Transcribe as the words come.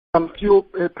Some few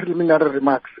preliminary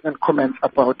remarks and comments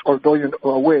about, although you're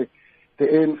aware the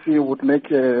ANC would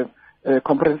make a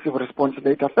comprehensive response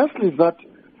later. Firstly, is that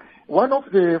one of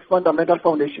the fundamental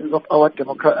foundations of our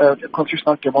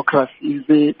constitutional democracy is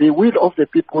the will of the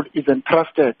people is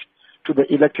entrusted to the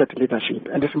elected leadership.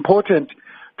 And it's important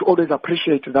to always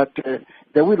appreciate that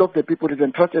the will of the people is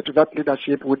entrusted to that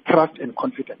leadership with trust and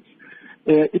confidence.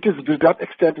 It is to that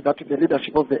extent that the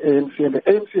leadership of the ANC and the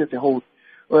ANC as a whole,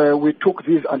 we took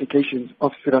these allegations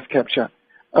of serious capture,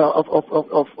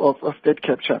 of state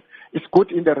capture. It's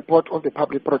good in the report of the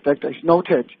public protector. It's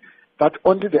noted that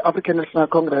only the African National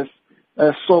Congress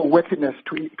saw worthiness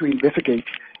to investigate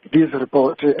these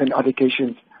reports and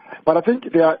allegations. But I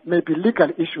think there may be legal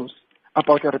issues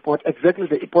about the report, exactly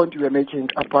the point you were making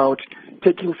about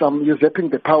usurping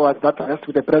the powers that rest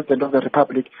with the President of the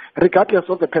Republic, regardless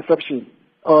of the perception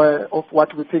of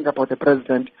what we think about the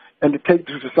President, and take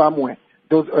to somewhere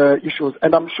those issues.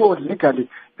 And I'm sure legally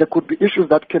there could be issues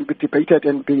that can be debated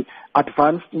and be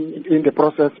advanced in the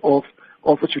process of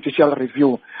a judicial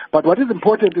review. But what is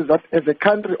important is that as a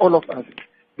country, all of us,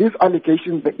 these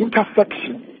allegations, the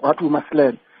intersection, what we must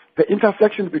learn, the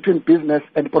intersection between business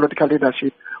and political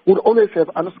leadership will always have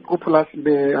unscrupulous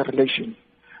relations,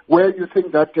 where you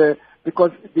think that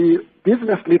because the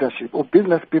business leadership or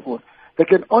business people, they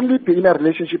can only be in a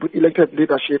relationship with elected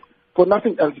leadership for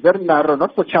nothing else, very narrow,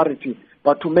 not for charity,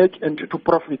 but to make and to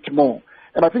profit more.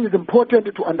 And I think it's important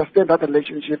to understand that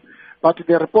relationship. But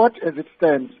the report as it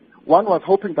stands, one was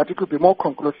hoping that it could be more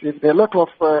conclusive. There are a lot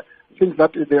of things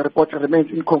that the report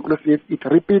remains inconclusive. It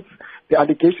repeats the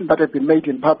allegations that have been made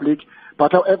in public.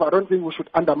 But however, I don't think we should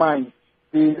undermine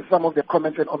some of the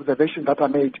comments and observations that are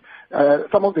made.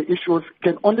 Some of the issues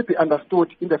can only be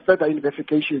understood in the further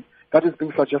investigation that is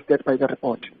being suggested by the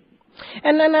report.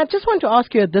 And then I just want to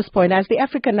ask you at this point, as the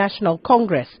African National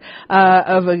Congress,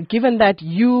 given that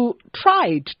you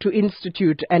tried to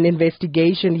institute an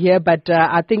investigation here, but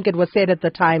I think it was said at the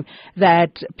time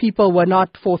that people were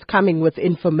not forthcoming with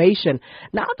information.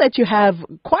 Now that you have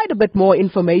quite a bit more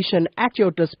information at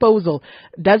your disposal,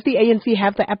 does the ANC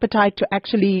have the appetite to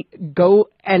actually go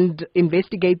and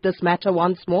investigate this matter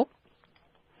once more?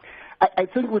 I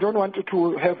think we don't want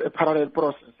to have a parallel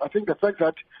process. I think the fact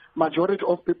that majority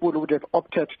of people would have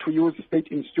opted to use state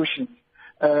institutions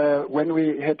when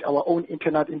we had our own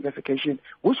internal investigation,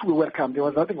 which we welcome. There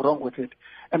was nothing wrong with it.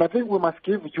 And I think we must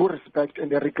give due respect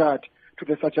and regard to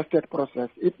the suggested process.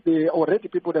 If already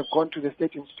people have gone to the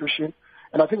state institution,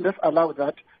 and I think let's allow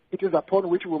that, it is upon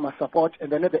which we must support,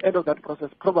 and then at the end of that process,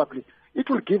 probably, it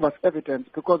will give us evidence,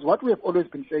 because what we have always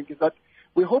been saying is that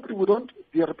we hope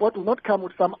the report will not come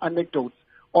with some anecdotes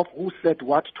of who said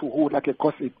what to who, like a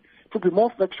gossip. To be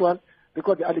more factual,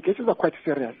 because the allegations are quite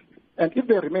serious. And if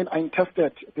they remain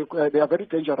untested, they are very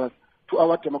dangerous to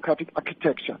our democratic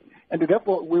architecture. And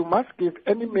therefore, we must give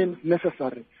any means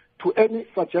necessary to any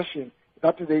suggestion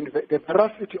that the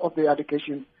veracity of the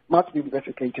allegations must be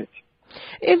investigated.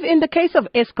 If in the case of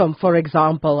Eskom, for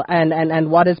example, and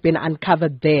what has been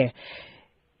uncovered there,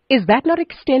 is that not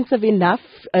extensive enough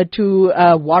to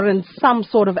warrant some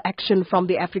sort of action from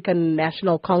the African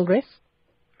National Congress?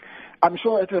 I'm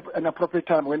sure at an appropriate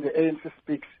time when the ANC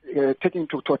speaks, taking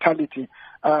to totality,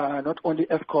 not only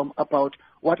Eskom, about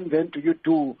what then do you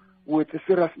do with the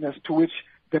seriousness to which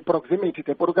the proximity,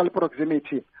 the political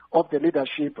proximity of the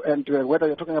leadership, and whether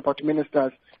you're talking about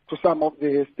ministers to some of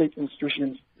the state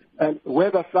institutions, and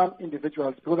whether some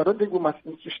individuals, because I don't think we must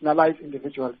institutionalize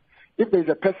individuals. If there is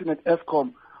a person at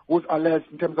Eskom who's alleged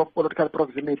in terms of political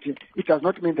proximity, it does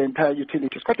not mean the entire utility.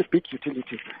 It's quite a big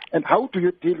utility. And how do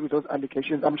you deal with those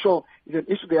allegations? I'm sure it's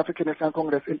an issue the African National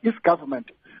Congress and its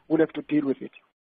government will have to deal with it.